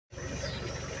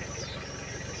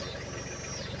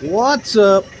What's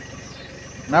up?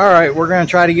 Alright, we're going to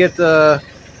try to get the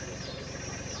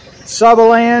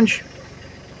Subalanche.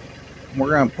 We're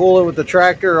going to pull it with the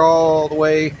tractor all the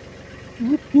way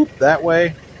that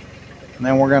way. And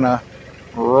then we're going to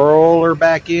roll her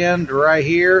back in to right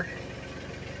here.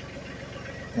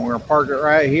 We're going to park it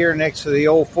right here next to the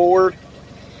old Ford.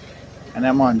 And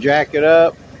I'm going to jack it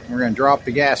up. We're going to drop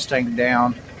the gas tank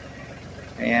down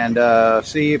and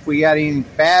see if we got any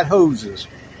bad hoses,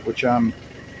 which I'm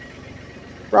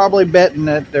probably betting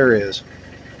that there is.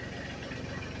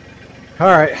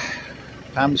 Alright,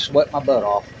 time to sweat my butt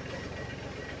off.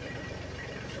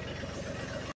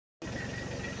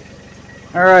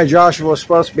 Alright, Joshua was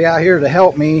supposed to be out here to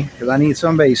help me because I need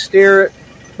somebody to steer it,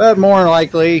 but more than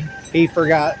likely he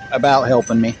forgot about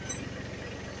helping me.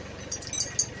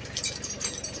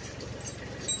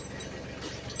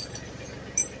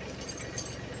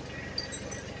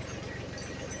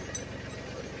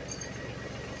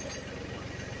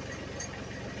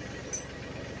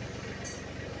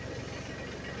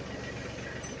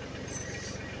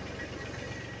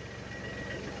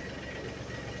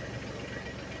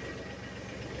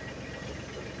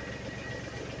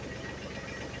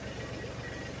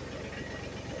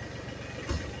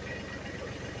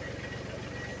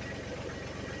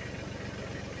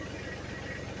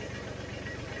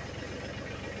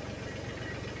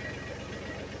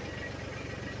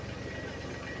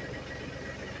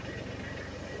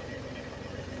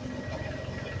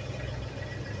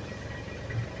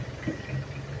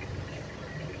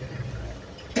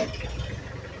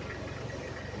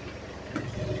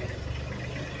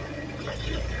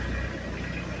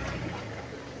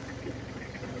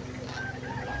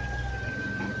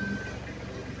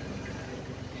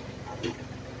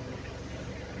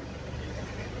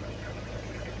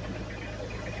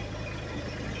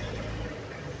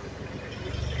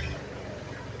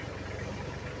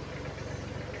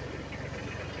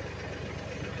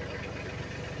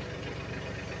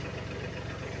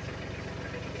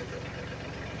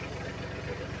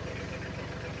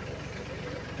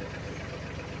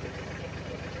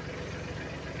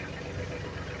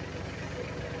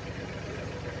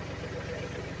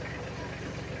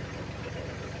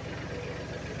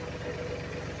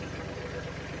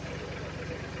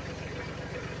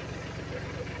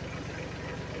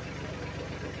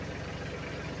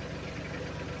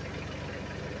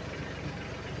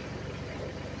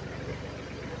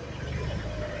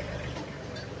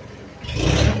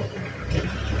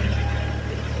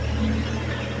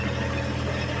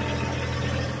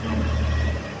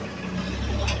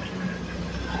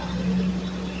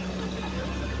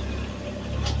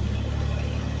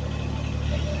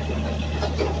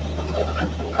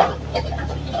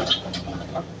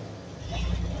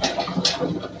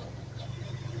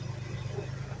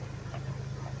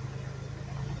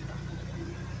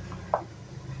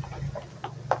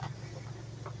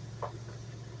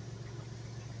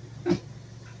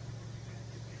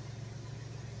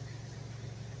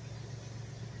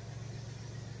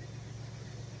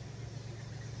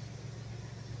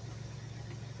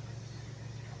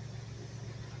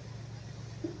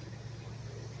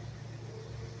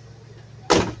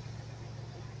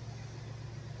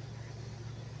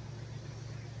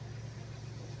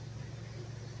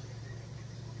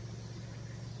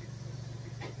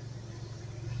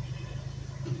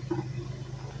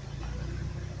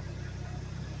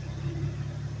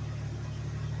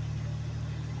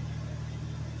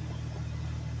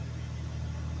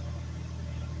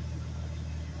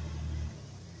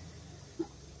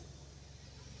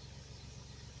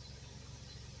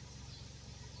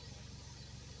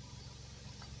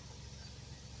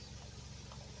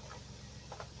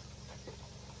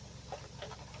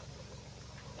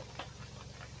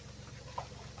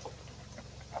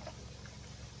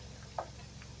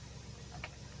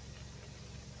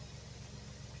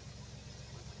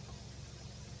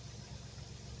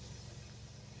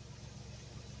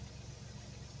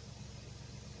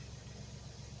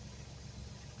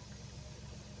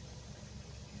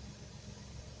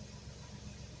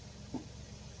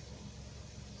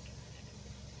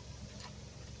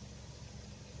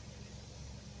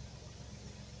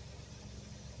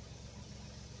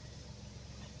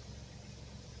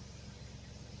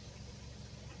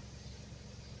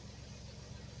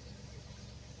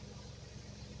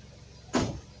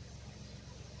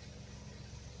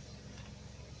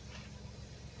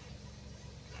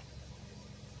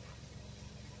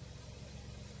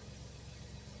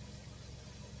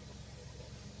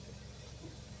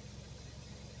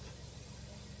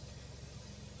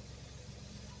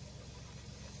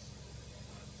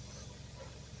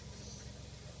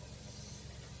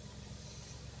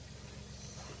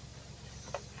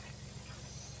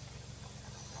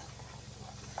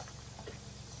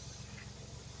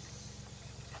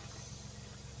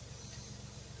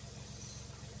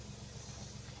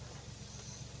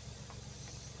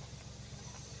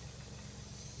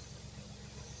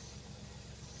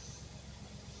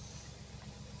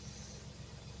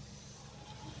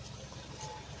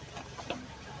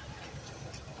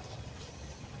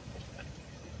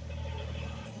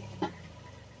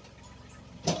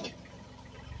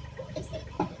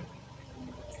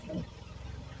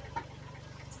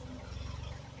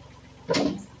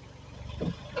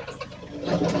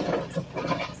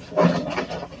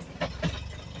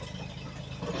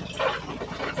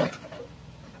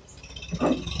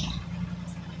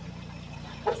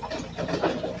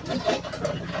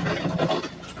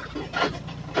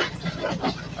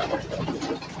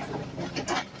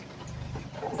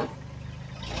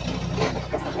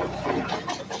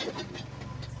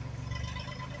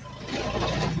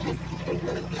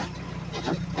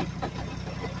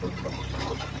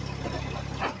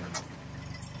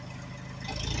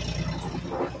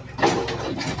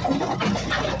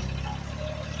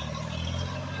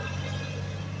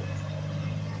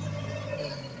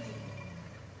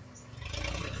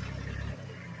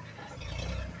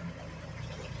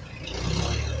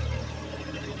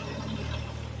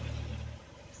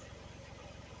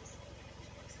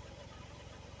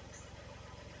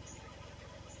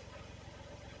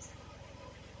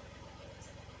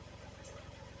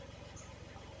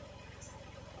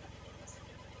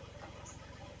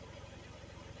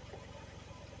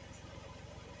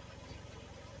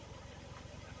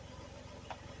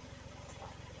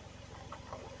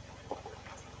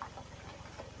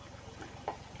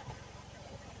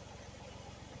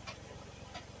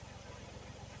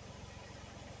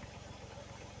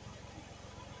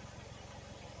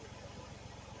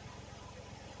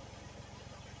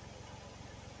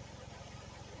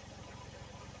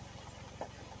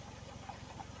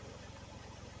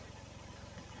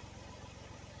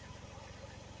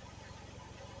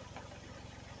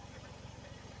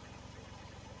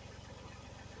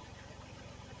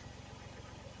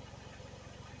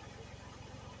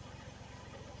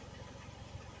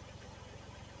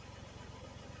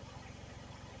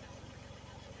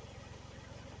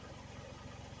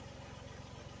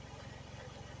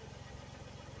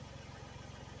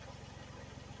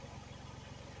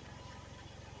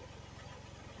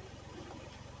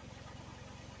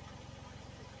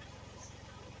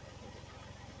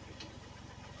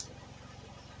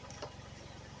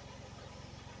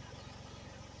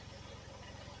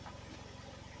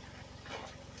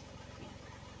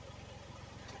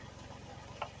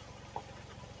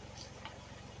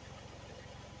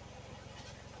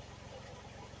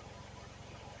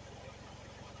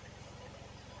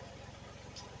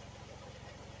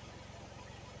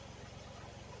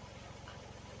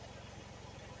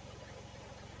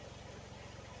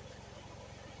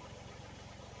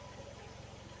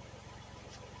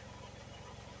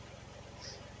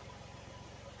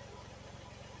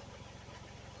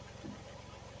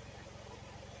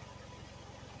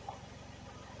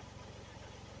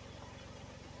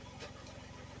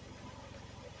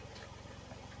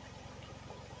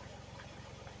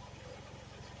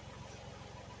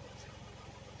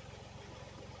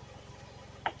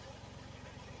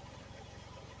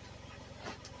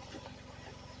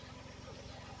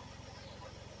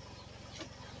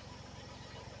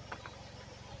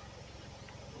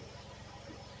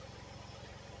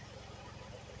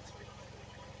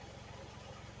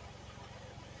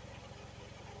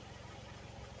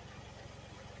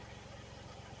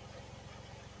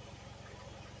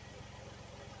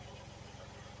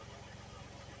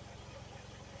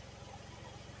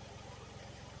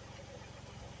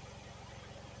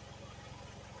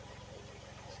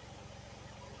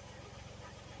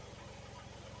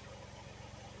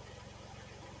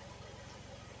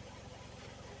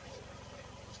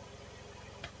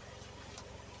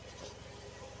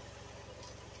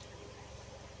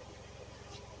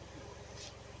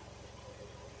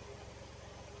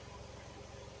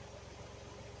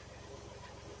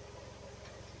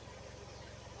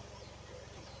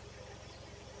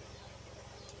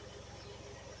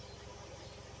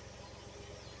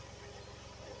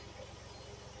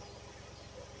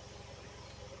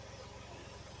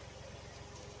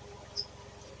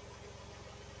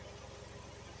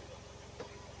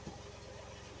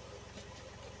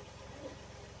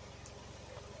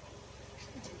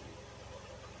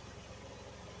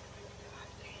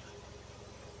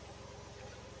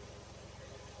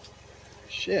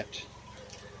 Shit.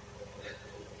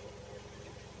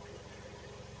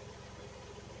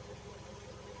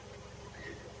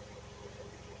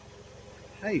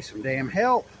 Hey, some damn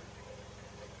help.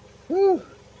 Whew.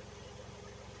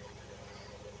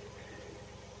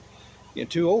 Getting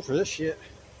too old for this shit.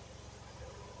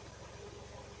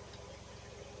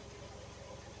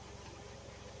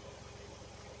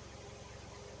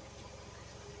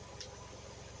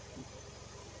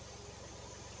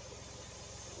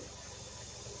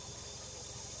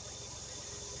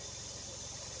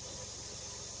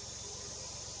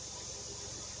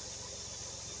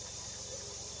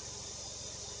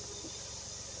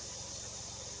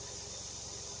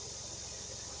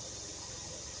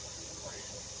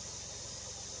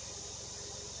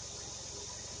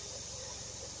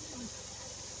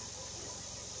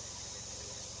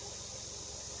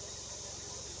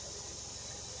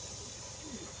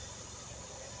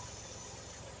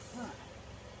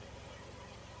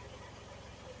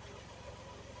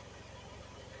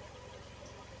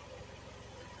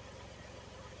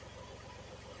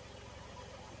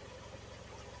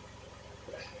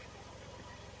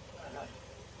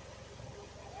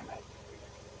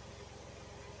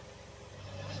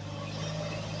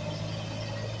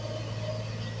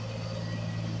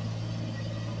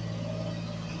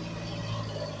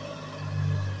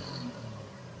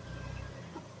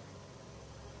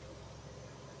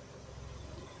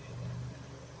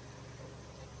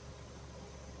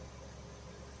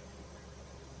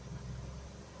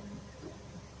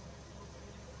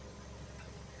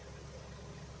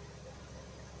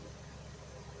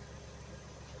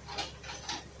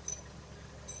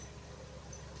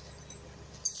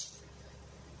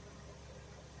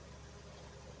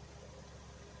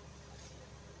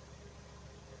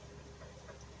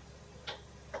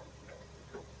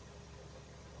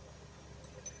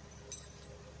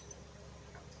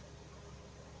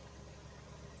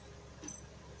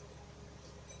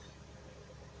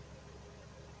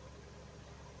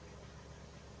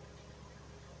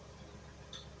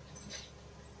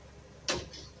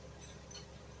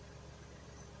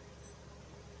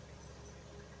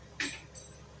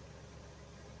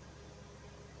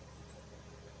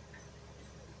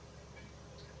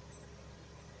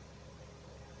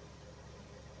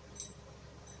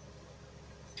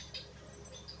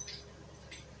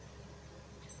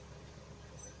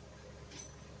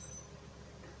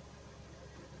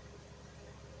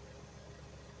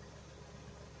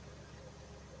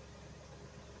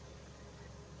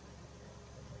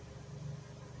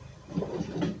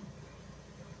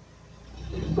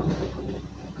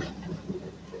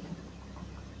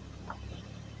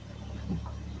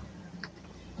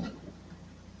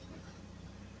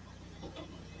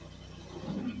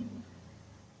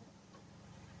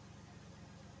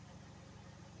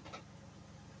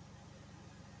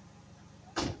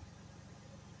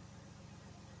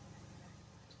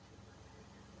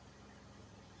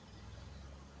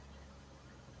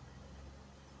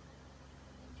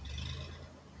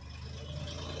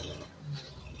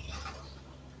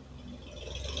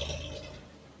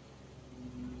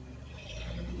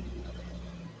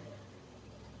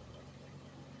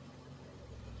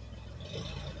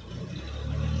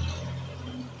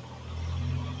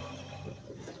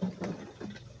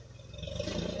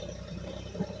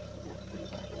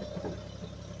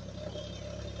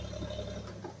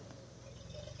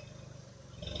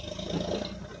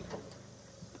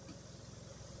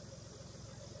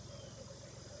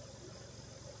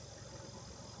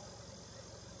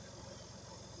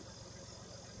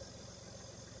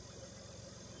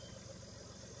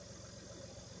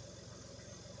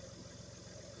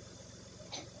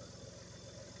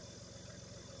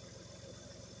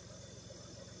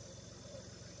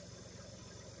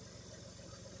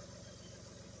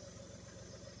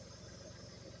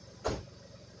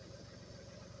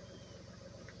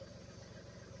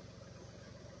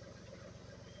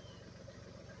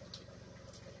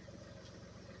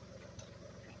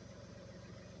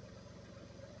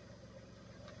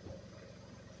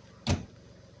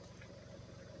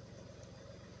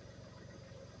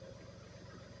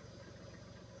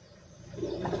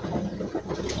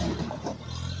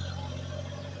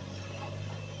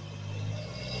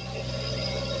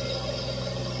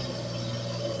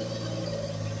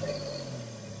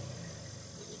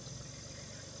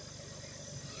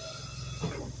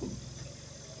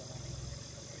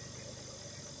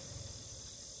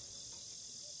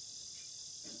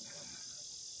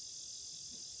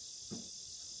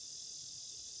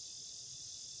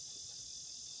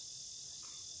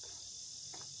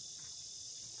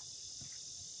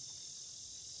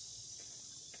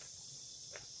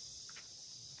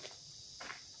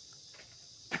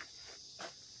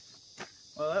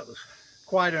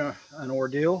 quite an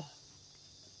ordeal.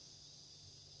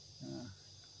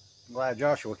 I'm glad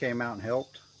Joshua came out and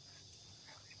helped.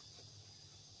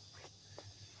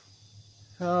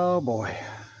 Oh boy.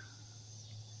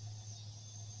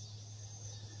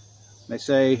 They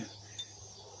say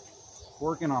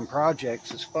working on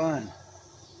projects is fun.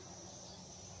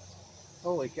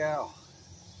 Holy cow.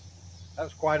 That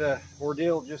was quite an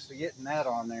ordeal just to getting that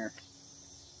on there.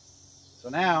 So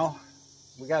now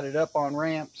we got it up on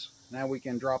ramps. Now we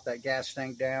can drop that gas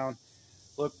tank down.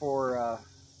 Look for,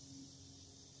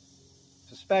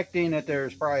 suspecting that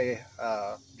there's probably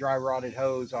a dry rotted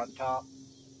hose on top.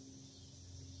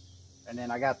 And then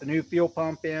I got the new fuel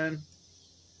pump in.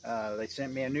 They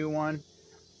sent me a new one.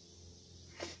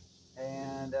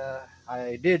 And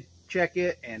I did check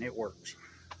it and it works.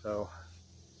 So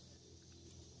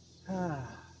I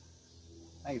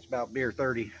think it's about beer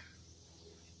 30.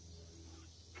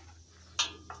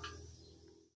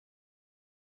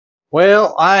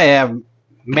 Well, I have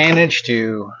managed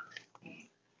to,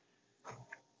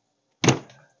 the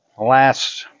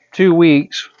last 2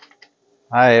 weeks,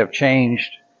 I have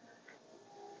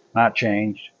I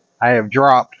have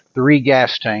dropped 3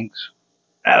 gas tanks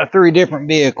out of 3 different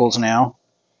vehicles now.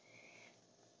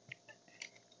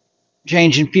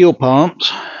 Changing fuel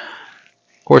pumps.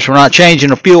 Of course, we're not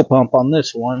changing a fuel pump on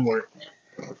this one. We're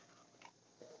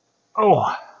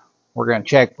going to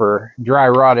check for dry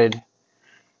rotted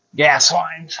gas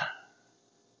lines.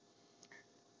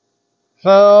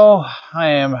 So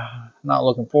I am not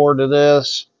looking forward to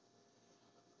this.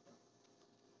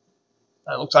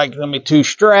 That looks like it's going to be 2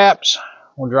 straps.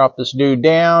 We'll drop this dude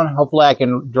down. Hopefully I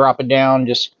can drop it down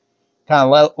just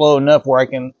kind of low enough where I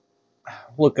can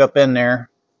look up in there.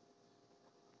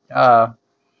 What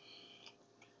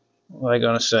was I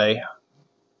going to say?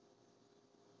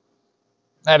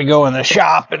 I had to go in the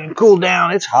shop and cool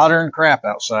down. It's hotter than crap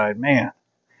outside, man.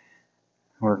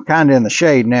 We're kind of in the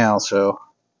shade now, so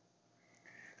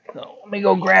let me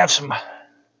go grab some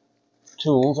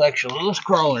tools. Actually, let's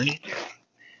crawl in.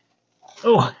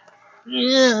 Oh,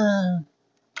 yeah.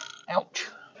 Ouch.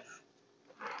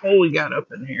 What we got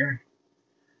up in here?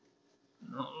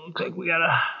 Looks like we got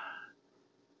a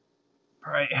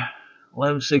probably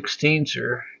 11/16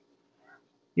 or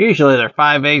usually they're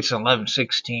 5/8 and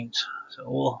 11/16. So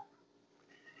we'll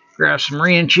grab some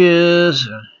wrenches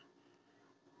and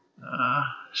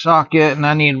socket, and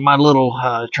I need my little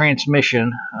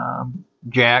transmission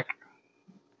jack.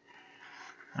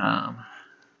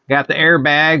 Got the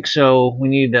airbag, so we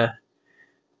need to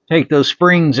take those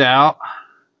springs out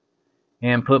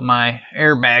and put my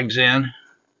airbags in.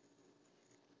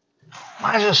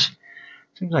 Why is this?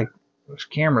 Seems like this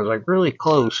camera's like really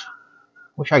close.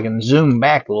 Wish I can zoom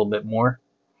back a little bit more.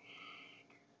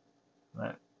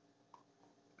 But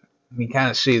you can kind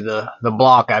of see the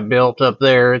block I built up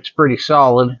there. It's pretty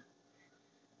solid.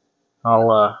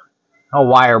 I'll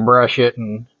wire brush it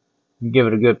and give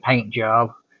it a good paint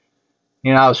job.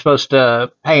 You know, I was supposed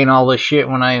to paint all this shit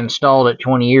when I installed it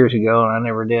 20 years ago, and I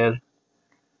never did.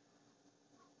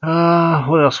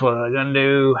 What else was I gonna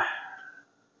do?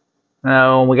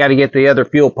 No, we got to get the other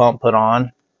fuel pump put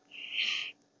on,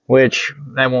 which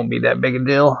that won't be that big a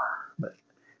deal. But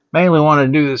mainly want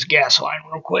to do this gas line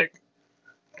real quick.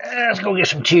 Let's go get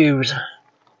some tubes.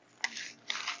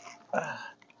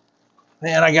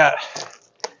 Man, I got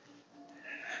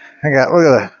look at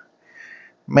the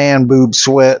man boob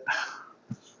sweat.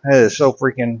 It is so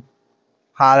freaking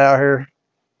hot out here.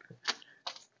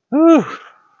 Whew.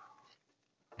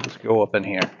 Let's go up in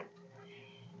here.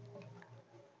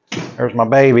 There's my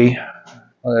baby.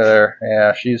 Look at her.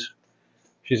 Yeah, she's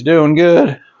doing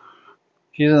good.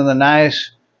 She's in the nice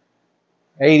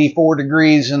 84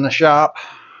 degrees in the shop.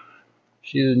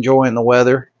 She's enjoying the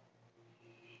weather.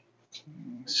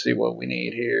 Let's see what we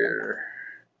need here.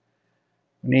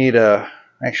 We need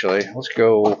actually, let's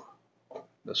go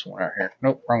this one right here.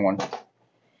 Nope, wrong one.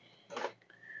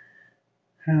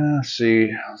 Let's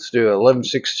see. Let's do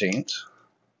 11/16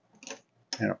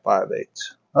 and a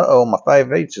 5/8. Uh-oh, my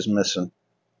 5/8 is missing.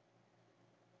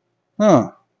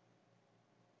 Huh.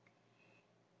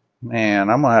 Man,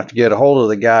 I'm going to have to get a hold of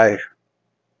the guy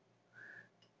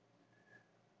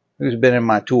who's been in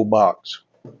my toolbox.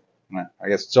 I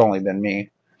guess it's only been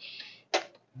me.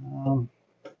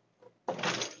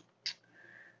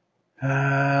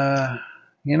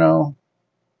 You know,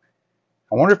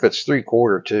 I wonder if it's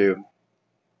 3/4 too.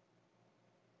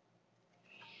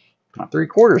 My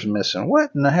 3/4 is missing.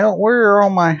 What in the hell? Where are all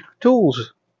my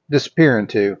tools disappearing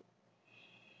to?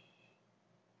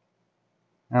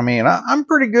 I mean, I'm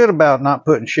pretty good about not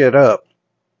putting shit up.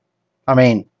 I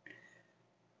mean,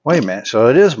 Wait a minute, so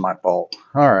it is my fault.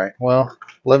 Alright, well,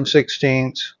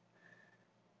 11/16.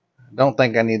 Don't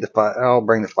think I need the 5. I'll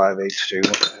bring the 5/8 too.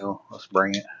 What the hell? Let's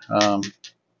bring it.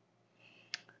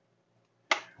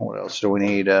 What else do we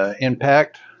need?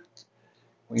 Impact.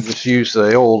 We just use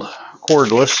the old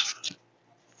cordless.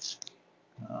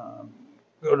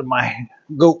 Go to my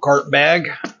goat cart bag.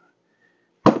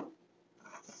 There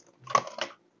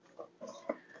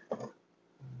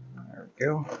we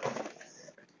go.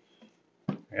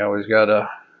 You always gotta,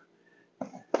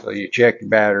 so you check your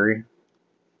battery.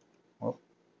 Well,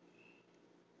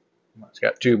 it's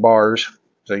got 2 bars,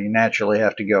 so you naturally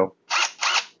have to go.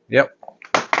 Yep,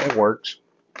 it works.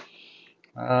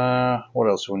 What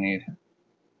else do we need?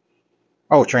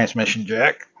 Oh, transmission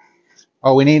jack.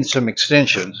 Oh, we need some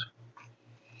extensions.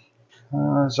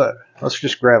 So let's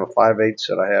just grab a 5/8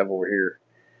 that I have over here.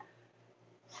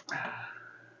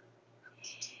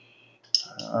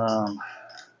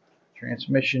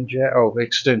 Transmission jack. Oh,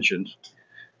 extensions.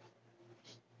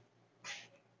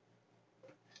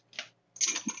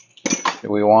 Do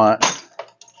we want?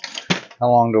 How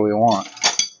long do we want?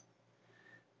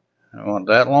 I want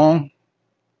that long?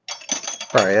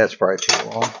 Probably that's probably too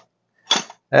long.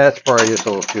 That's probably just a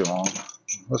little too long.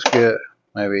 Let's get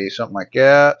maybe something like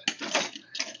that.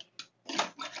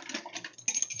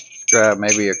 Grab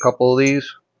maybe a couple of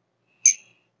these.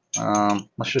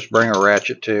 Let's just bring a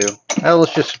ratchet too.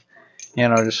 Let's just,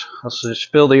 let's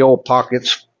just fill the old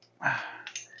pockets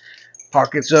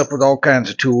up with all kinds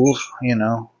of tools.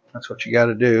 That's what you got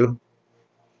to do.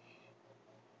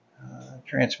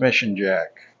 Transmission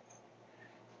jack.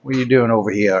 What are you doing over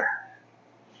here?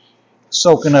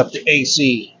 Soaking up the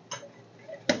AC.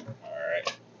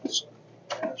 Alright. So,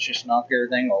 let's just knock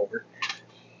everything over.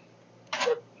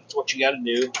 That's what you got to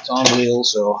do. It's on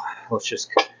wheels, so let's just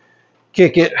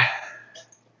kick it.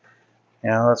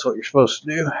 That's what you're supposed to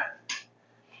do.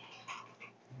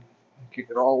 Kick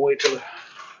it all the way to the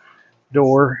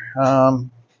door. I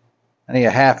need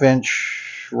a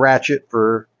 1/2-inch ratchet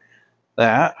for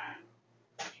that.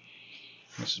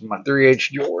 This is my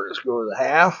 3/8 jaw. Let's go to the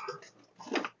 1/2.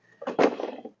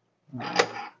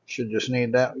 Should just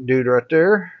need that dude right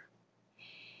there.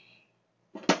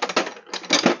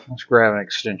 Let's grab an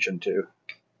extension too.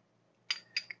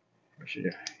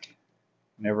 You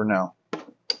never know.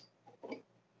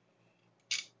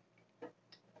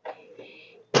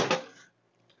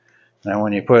 Now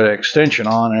when you put an extension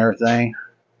on and everything,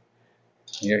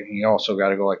 you also got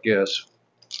to go like this.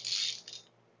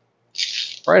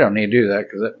 Probably don't need to do that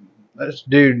because this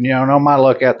dude, no my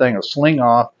luck, that thing will sling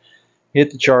off,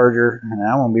 hit the charger, and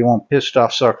I'm going to be one pissed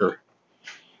off sucker.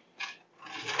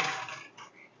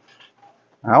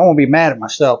 I won't be mad at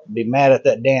myself. I'll be mad at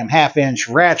that damn 1/2-inch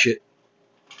ratchet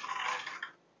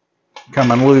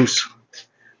coming loose.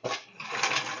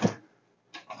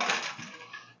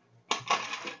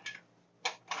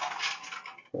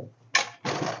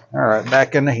 Alright,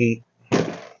 back in the heat.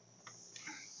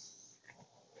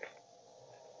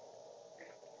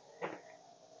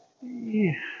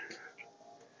 Yeah.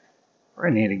 I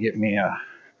need to get me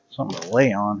something to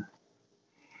lay on.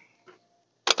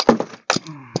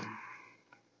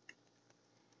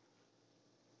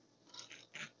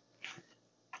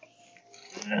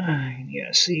 You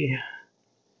guys see?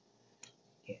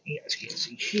 You guys can't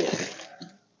see shit.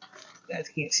 You guys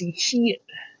can't see shit,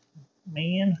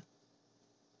 man.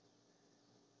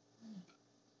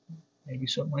 Maybe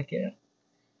something like that.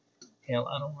 Hell,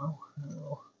 I don't know.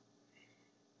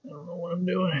 I don't know what I'm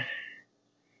doing.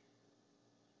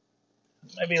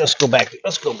 Maybe let's go back.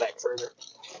 Let's go back further.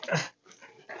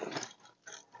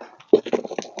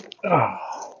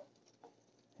 Oh,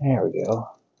 there we go.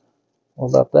 What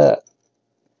about that?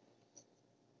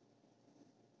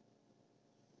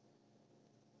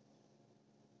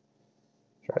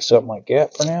 Try something like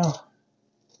that for now.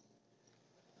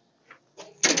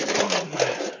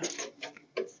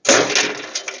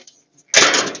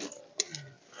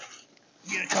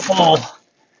 Get a couple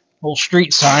little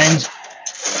street signs.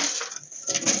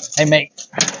 They make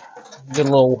good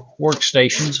little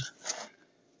workstations.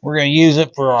 We're going to use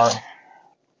it for our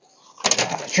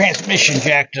transmission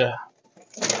jack to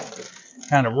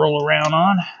kind of roll around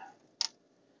on.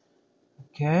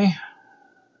 Okay.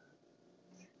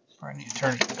 Probably need to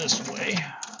turn it this way.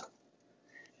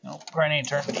 Nope, probably need to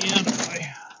turn it the other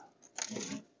way.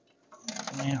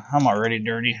 Man, I'm already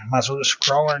dirty. Might as well just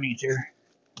crawl underneath here.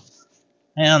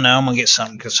 Hell no, I'm going to get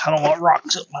something because I don't want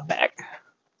rocks up my back.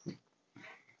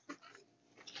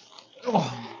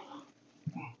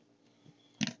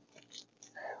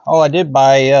 Oh, I did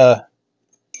buy,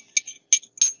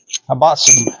 I bought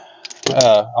some,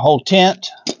 a whole tent,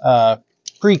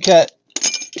 pre-cut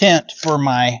tint for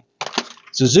my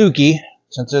Suzuki,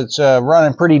 since it's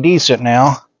running pretty decent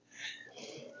now.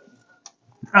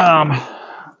 I'm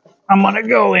gonna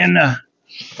go in.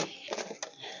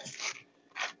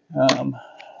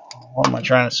 What am I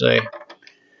trying to say?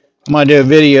 I'm gonna do a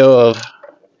video of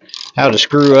how to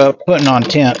screw up putting on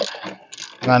tint.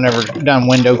 I've never done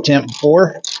window tint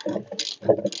before.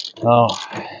 So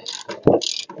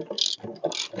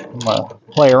I'm gonna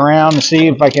play around and see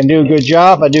if I can do a good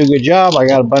job. If I do a good job, I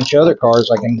got a bunch of other cars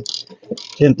I can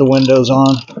tint the windows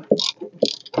on.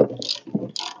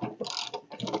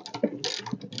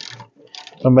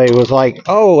 Somebody was like,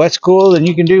 "Oh, that's cool, then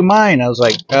you can do mine." I was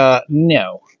like,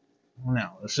 no,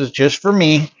 this is just for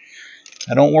me.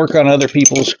 I don't work on other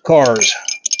people's cars.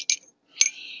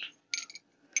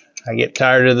 I get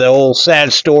tired of the old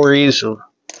sad stories of,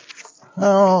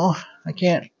 oh, I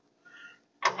can't,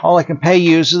 all I can pay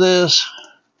you is this.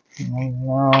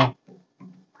 Well,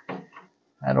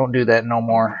 I don't do that no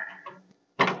more.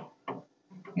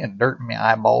 Get dirt in my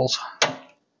eyeballs.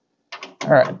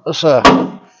 Alright, let's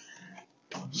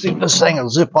see if this thing will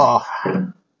zip off.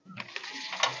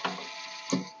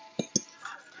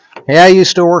 Yeah, I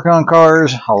used to work on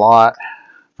cars a lot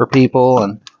for people,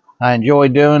 and I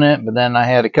enjoyed doing it, but then I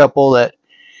had a couple that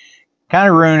kind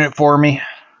of ruined it for me.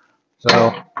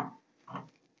 So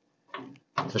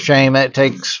it's a shame that it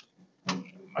takes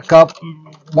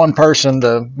one person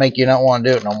to make you not want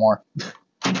to do it no more.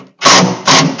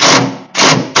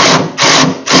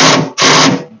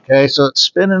 Okay, so it's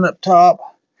spinning up top.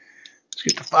 Let's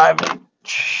get the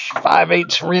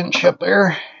 5/8 wrench up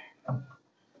there.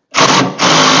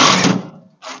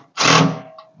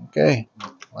 Okay,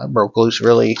 well, that broke loose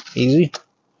really easy.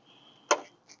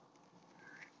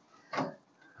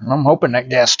 And I'm hoping that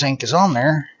gas tank is on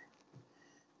there.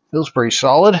 Feels pretty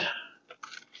solid.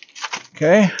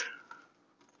 Okay.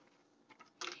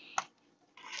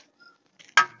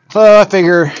 So I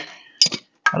figure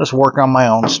I'll just work on my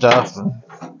own stuff and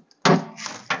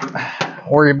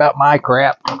worry about my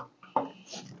crap.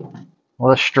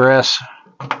 Less stress.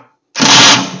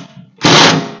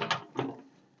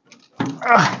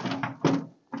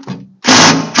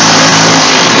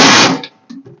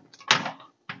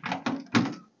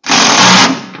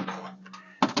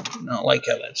 Not like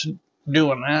how that's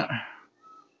doing that.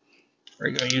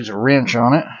 We're going to use a wrench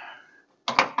on it.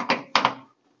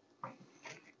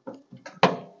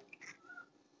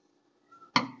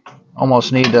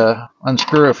 Almost need to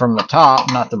unscrew it from the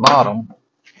top, not the bottom.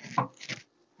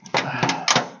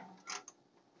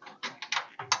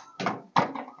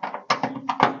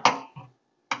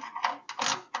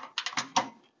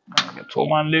 That's what I'm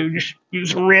going to do, just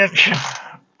use a wrench.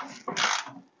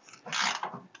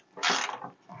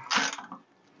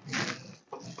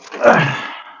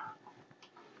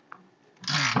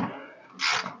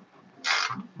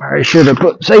 I should have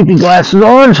put safety glasses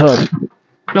on so I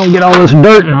don't get all this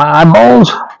dirt in my eyeballs.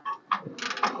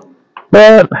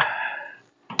 But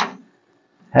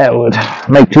that would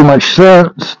make too much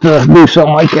sense to do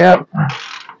something like that.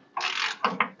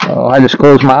 So I just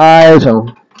close my eyes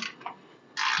and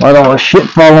let all the shit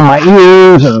fall in my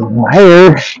ears and my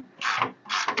hair.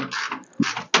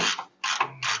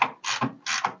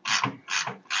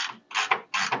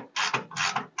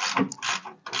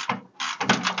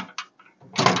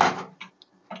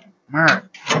 Alright.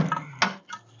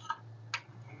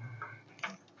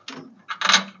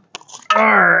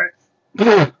 Alright.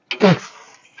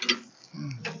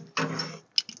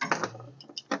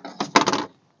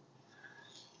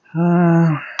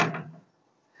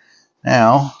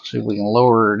 Now, see if we can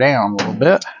lower her down a little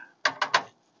bit.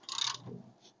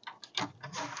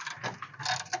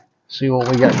 See what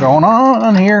we got going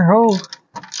on here. Oh.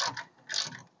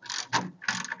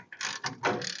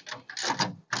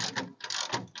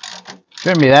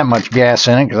 Shouldn't be that much gas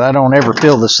in it because I don't ever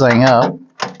fill this thing up.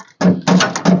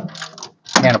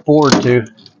 Can't afford to.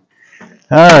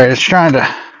 Alright, it's trying to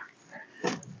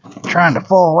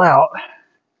fall out.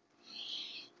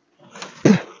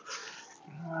 I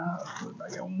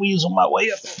can weasel my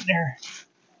way up in there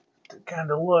to kind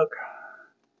of look.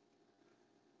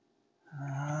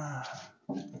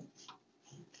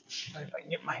 See if I can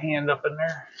get my hand up in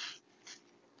there.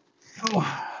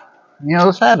 Oh. You know,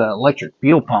 this had an electric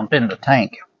fuel pump in the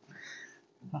tank.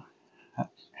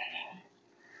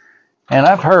 And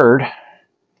I've heard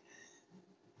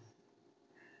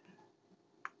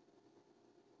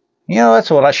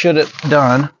that's what I should have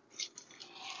done.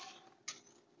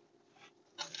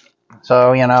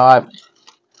 So, I'll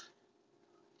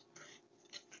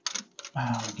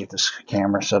get this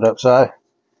camera set up. So I'm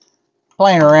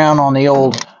playing around on the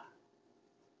old,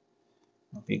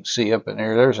 if you can see up in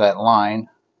there, there's that line.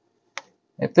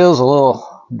 It feels a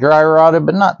little dry rotted,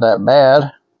 but not that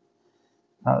bad.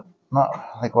 Not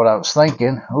like what I was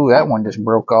thinking. Ooh, that one just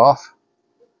broke off.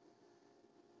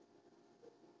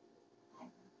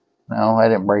 No, that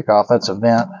didn't break off. That's a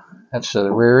vent. That's the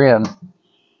rear end.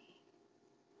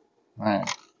 All right.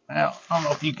 Now, I don't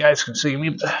know if you guys can see me,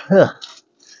 but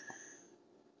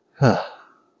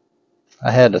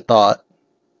I had a thought.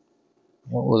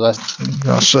 What was I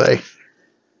going to say?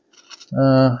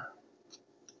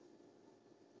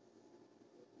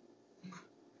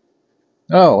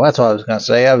 Oh, that's what I was going to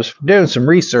say. I was doing some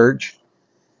research.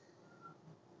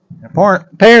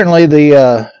 Apparently,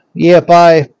 the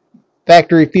EFI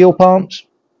factory fuel pumps,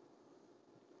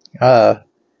 I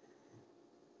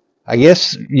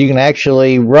guess you can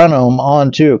actually run them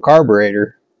onto a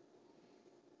carburetor,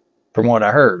 from what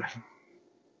I heard.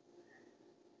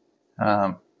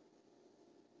 I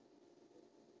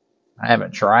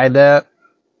haven't tried that.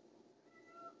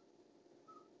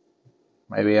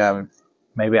 Maybe I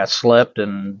slept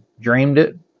and dreamed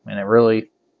it, and it really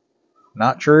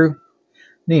not true.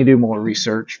 Need to do more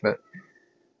research, but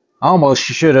I almost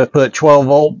should have put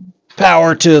 12-volt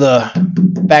power to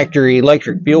the factory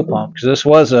electric fuel pump, because this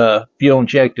was a fuel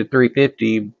injected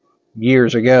 350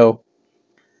 years ago,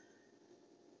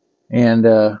 and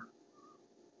that'd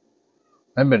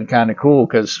been kind of cool,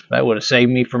 because that would have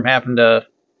saved me from having to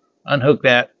unhook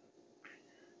that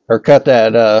or cut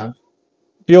that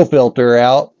fuel filter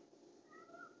out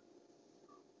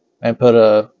and put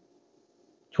a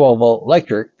 12-volt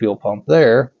electric fuel pump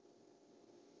there.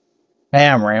 Hey,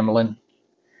 I'm rambling.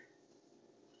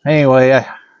 Anyway,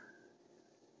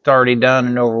 it's already done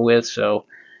and over with, so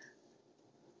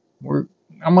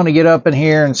I'm going to get up in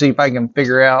here and see if I can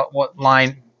figure out what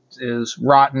line is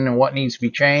rotten and what needs to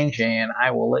be changed, and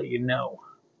I will let you know.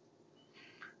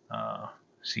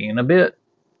 See you in a bit.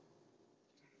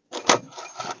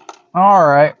 All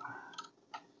right.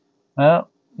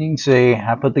 Well, you can see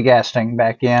I put the gas tank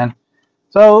back in.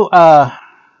 So,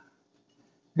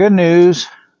 good news.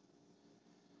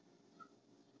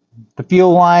 The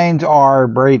fuel lines are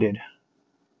braided.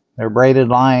 They're braided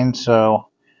lines, so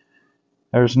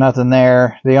there's nothing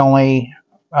there. The only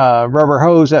rubber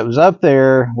hose that was up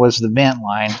there was the vent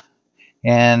line,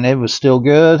 and it was still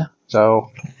good.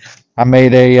 So I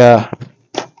made an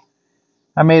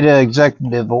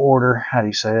executive order. How do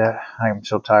you say that? I'm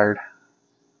so tired.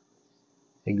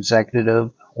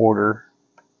 Executive order.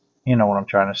 You know what I'm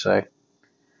trying to say.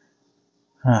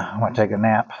 I'm going to take a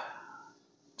nap.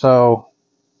 So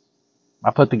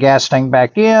I put the gas tank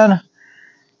back in.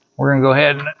 We're going to go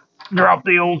ahead and drop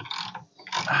the old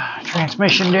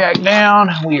transmission jack down.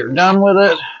 We are done with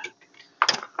it.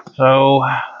 So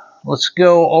let's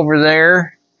go over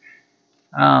there.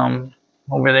 And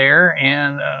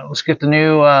let's get the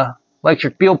new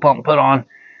electric fuel pump put on.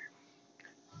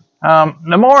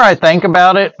 The more I think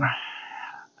about it,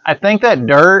 I think that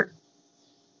dirt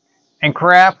and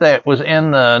crap that was in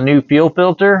the new fuel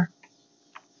filter,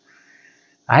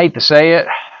 I hate to say it,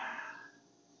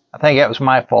 I think that was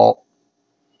my fault.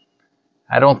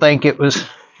 I don't think it was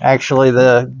actually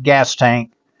the gas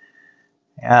tank.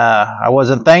 I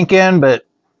wasn't thinking, but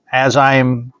as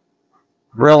I'm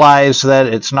realized that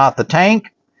it's not the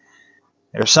tank,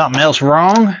 there's something else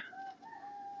wrong.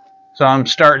 So I'm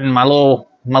starting, my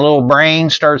little brain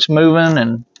starts moving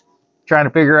and trying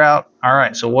to figure out, all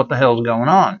right, so what the hell's going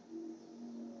on?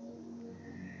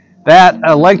 That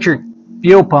electric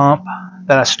fuel pump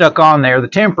that I stuck on there, the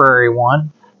temporary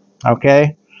one,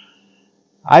 okay,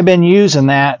 I've been using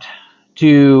that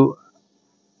to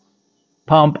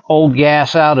pump old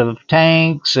gas out of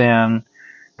tanks, and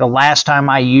the last time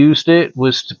I used it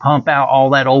was to pump out all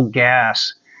that old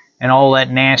gas and all that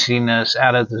nastiness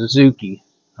out of the Suzuki,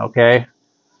 okay?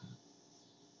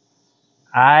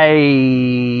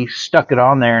 I stuck it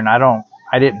on there and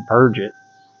I didn't purge it.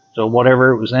 So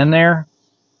whatever was in there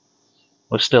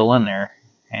was still in there.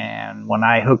 And when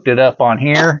I hooked it up on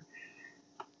here,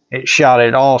 it shot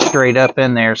it all straight up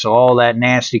in there. So all that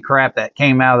nasty crap that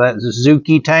came out of that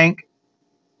Suzuki tank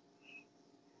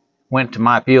went to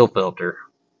my fuel filter.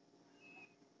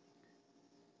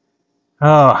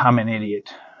 Oh, I'm an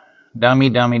idiot. Dummy,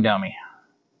 dummy, dummy.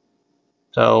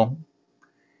 So,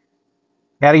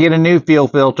 got to get a new fuel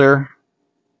filter.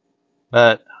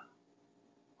 But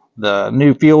the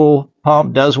new fuel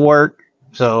pump does work.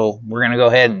 So, we're going to go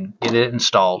ahead and get it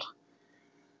installed.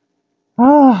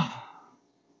 Oh,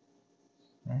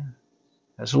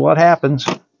 this is what happens.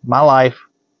 My life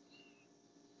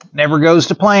never goes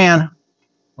to plan.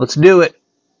 Let's do it.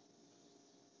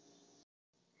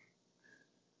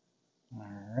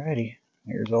 Alrighty,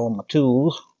 here's all my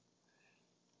tools.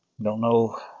 Don't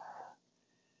know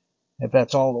if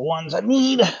that's all the ones I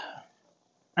need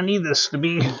this to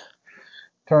be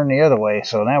turned the other way.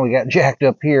 So now we got jacked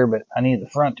up here, but I need the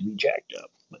front to be jacked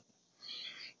up. But,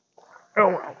 oh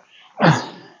well.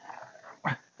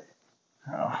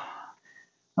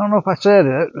 I don't know if I said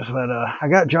it, but I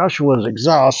got Joshua's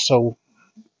exhaust, so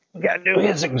we got to do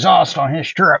his exhaust on his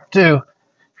truck too.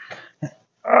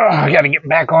 I got to get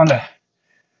back on to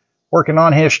working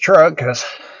on his truck because,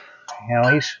 you know,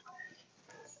 he's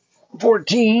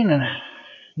 14 and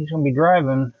he's going to be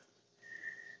driving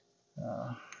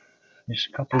just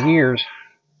a couple of years.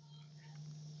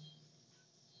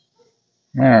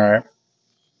 All right.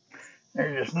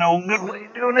 There's just no good way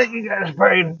of doing it. You guys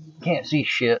probably can't see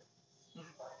shit.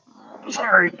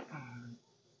 Sorry.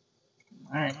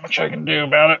 There ain't much I can do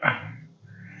about it.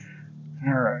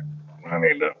 All right. I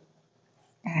need to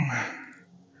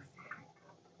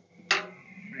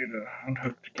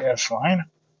unhook the gas line.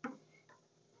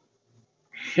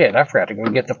 Shit, I forgot to go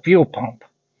get the fuel pump.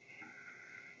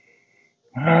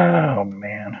 Oh,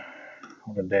 man.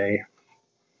 What a day.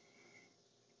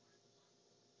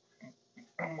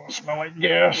 I'm gonna smell like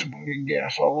gas. I'm gonna get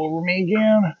gas all over me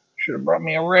again. Should have brought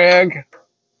me a rag.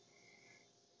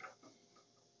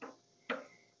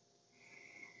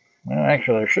 Well,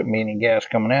 actually, there shouldn't be any gas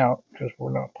coming out because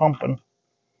we're not pumping.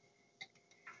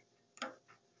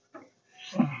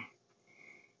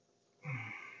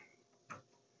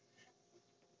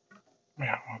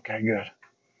 Yeah, okay, good.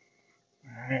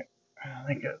 All right, I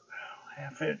think a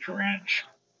half-inch wrench.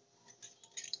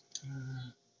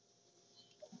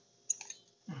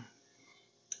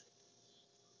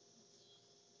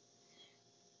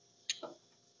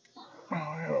 Oh,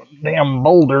 I got a damn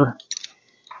boulder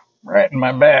right in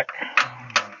my back.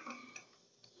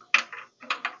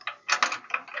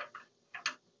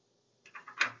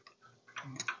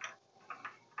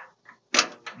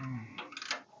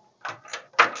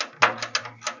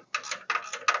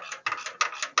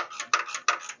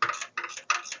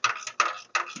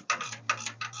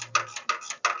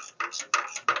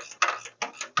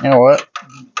 You know what?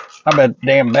 I bet the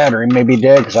damn battery may be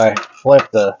dead because I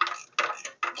left the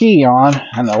key on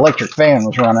and the electric fan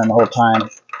was running the whole time.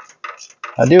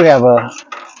 I do have a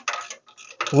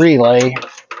relay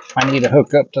I need to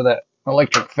hook up to that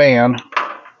electric fan.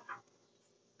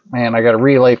 And I got a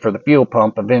relay for the fuel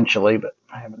pump eventually, but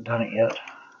I haven't done it yet.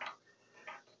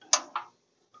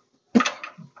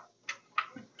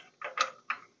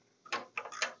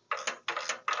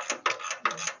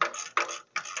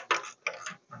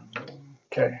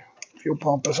 Okay, fuel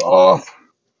pump is off.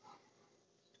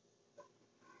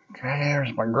 Okay,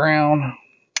 there's my ground.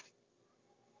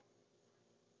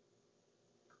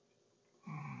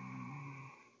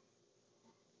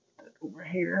 Over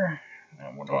here.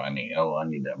 And what do I need? Oh, I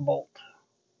need that bolt.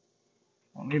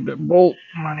 I need that bolt.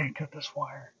 I need to cut this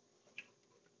wire.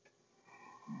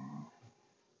 I'm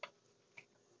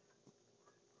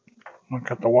gonna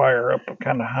cut the wire up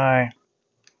kind of high.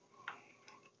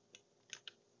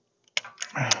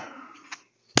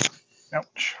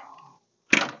 Ouch.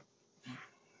 I'm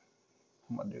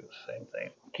gonna do the same thing.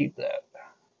 Keep that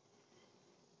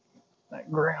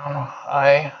ground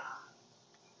high.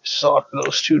 Sock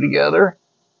those two together.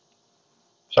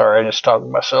 Sorry, I just talked to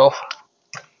myself.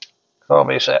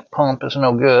 Obviously that pump is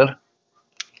no good.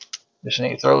 Just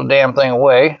need to throw the damn thing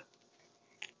away.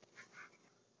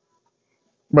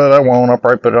 But I won't. I'll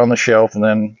probably put it on the shelf and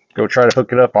then go try to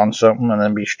hook it up on something and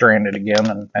then be stranded again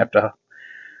and have to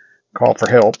call for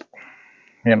help.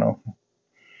 You know,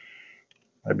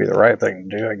 that'd be the right thing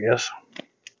to do, I guess.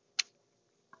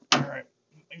 Alright,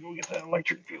 let me go get that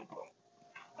electric fuel pump.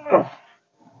 Oh,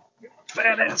 get my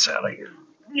fat ass out of here.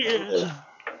 Yeah.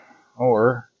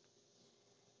 Or,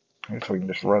 I guess we can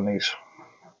just run these.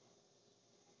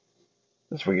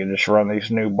 We can just run these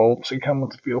new bolts that come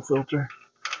with the fuel filter.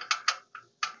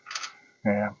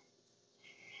 Yeah.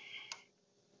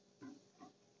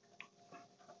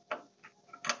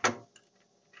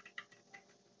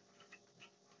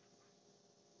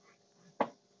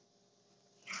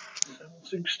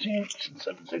 Sixteenths and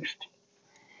 7/16.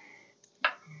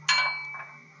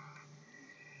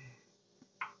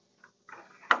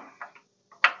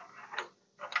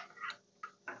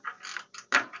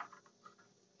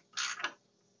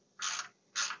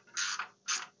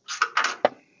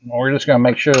 We're just gonna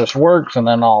make sure this works, and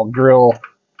then I'll drill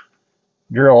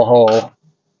a hole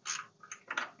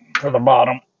for the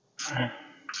bottom.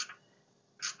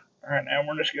 Alright, now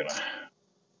we're just gonna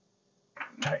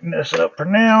tighten this up for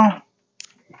now.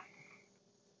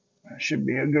 That should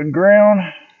be a good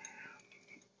ground.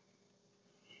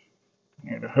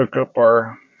 Need to hook up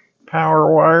our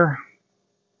power wire.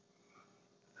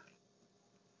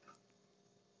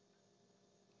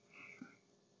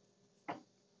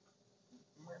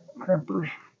 crimpers.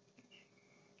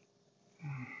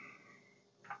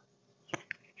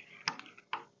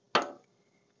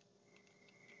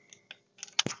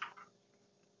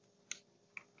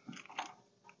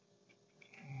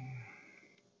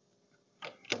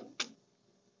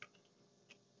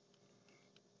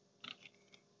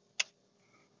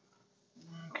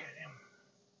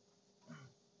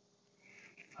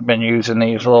 I've been using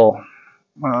these little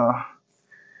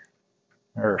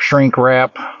or shrink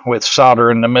wrap with solder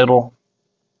in the middle.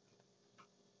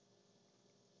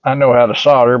 I know how to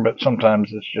solder, but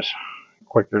sometimes it's just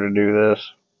quicker to do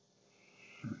this.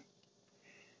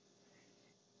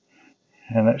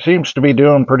 And it seems to be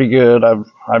doing pretty good.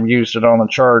 I've used it on the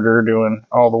charger, doing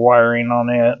all the wiring on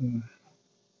it, and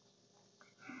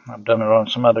I've done it on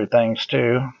some other things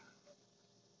too.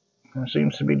 It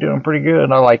seems to be doing pretty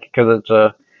good. I like it because it's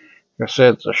like I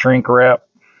said, it's a shrink wrap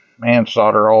and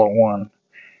solder all at one.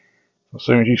 As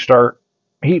soon as you start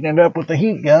heating it up with the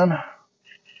heat gun,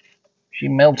 she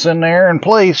melts in there in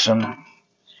place and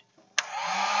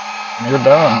you're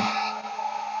done.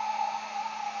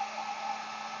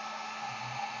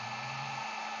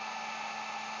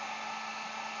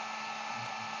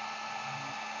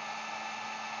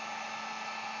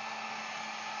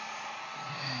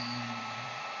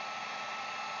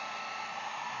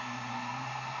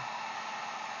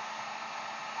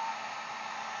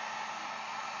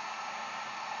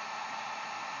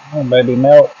 Oh, baby,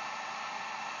 melt.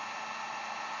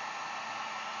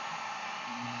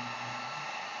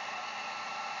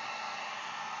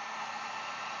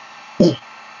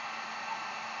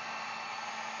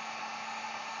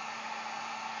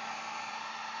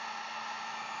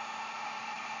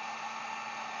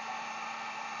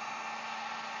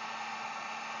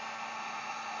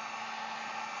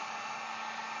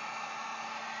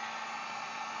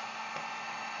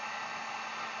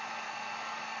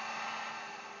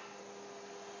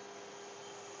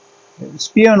 It's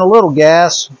spewing a little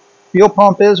gas. Fuel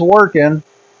pump is working,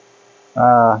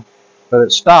 but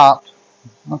it stopped.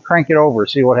 I'll crank it over,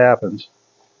 see what happens.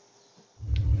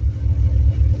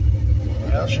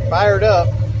 Well, she fired up.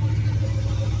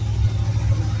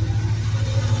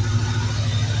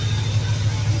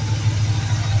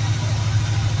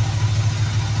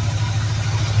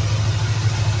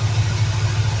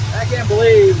 I can't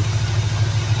believe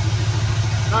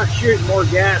I'm not shooting more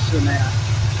gas than that.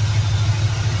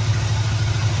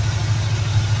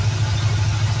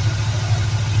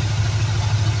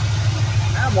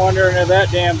 I'm wondering if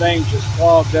that damn thing's just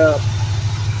clogged up.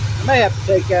 I may have to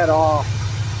take that off,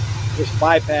 just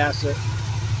bypass it.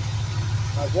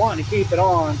 I was wanting to keep it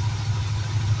on.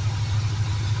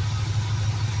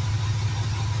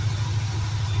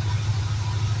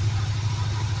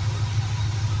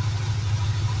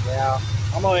 Yeah,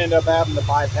 I'm gonna end up having to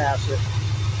bypass it.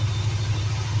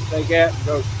 Take that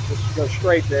and just go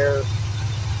straight there.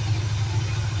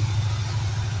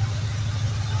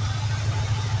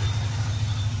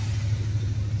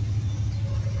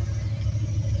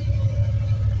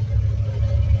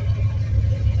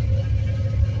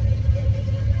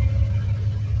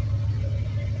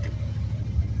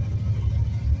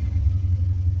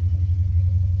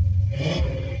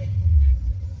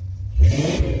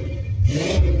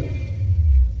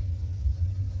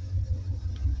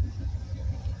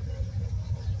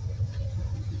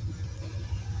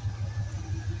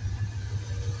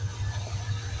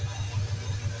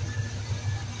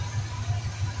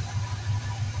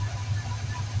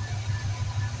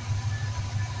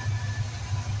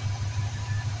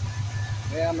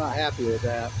 Yeah, I'm not happy with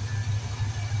that.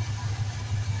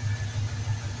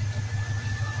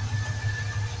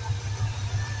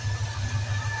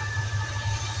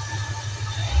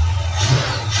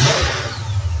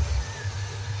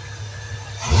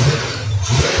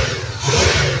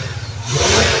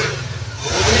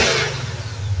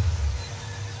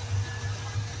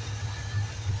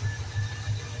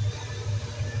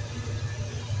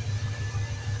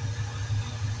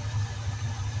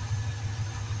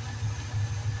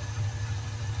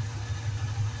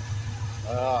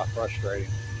 Ah, frustrating.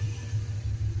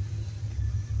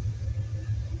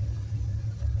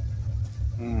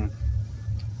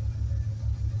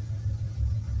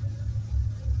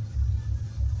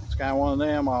 It's kind of one of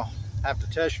them. I'll have to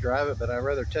test drive it, but I'd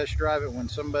rather test drive it when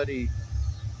somebody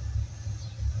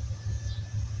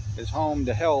is home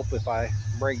to help if I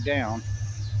break down.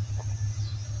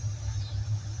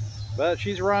 But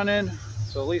she's running,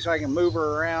 so at least I can move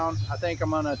her around. I think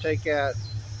I'm gonna take that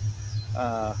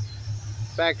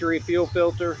factory fuel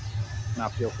pump.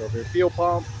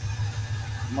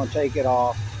 I'm gonna take it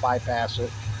off, bypass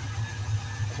it.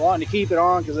 I was wanting to keep it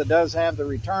on because it does have the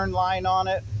return line on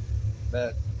it,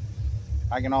 but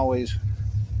I can always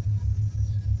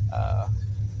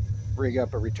rig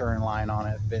up a return line on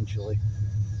it eventually.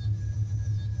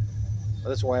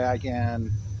 This way I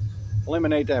can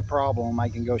eliminate that problem. I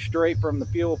can go straight from the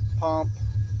fuel pump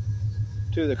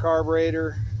to the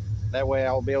carburetor. That way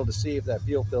I'll be able to see if that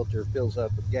fuel filter fills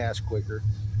up with gas quicker.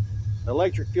 The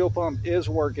electric fuel pump is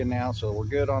working now, so we're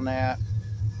good on that.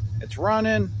 It's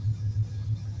running.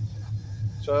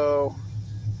 So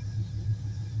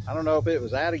I don't know if it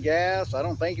was out of gas. I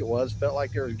don't think it was. Felt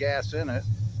like there was gas in it.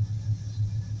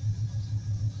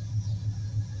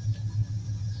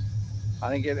 I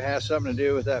think it has something to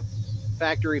do with that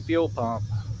factory fuel pump.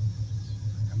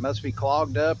 It must be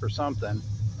clogged up or something.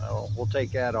 So we'll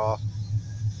take that off.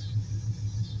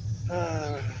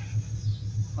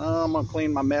 I'm gonna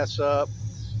clean my mess up.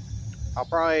 I'll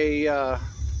probably yeah,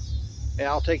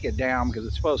 I'll take it down because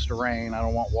it's supposed to rain. I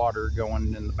don't want water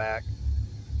going in the back.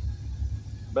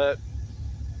 But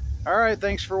all right,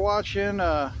 thanks for watching.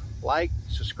 Like,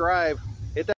 subscribe.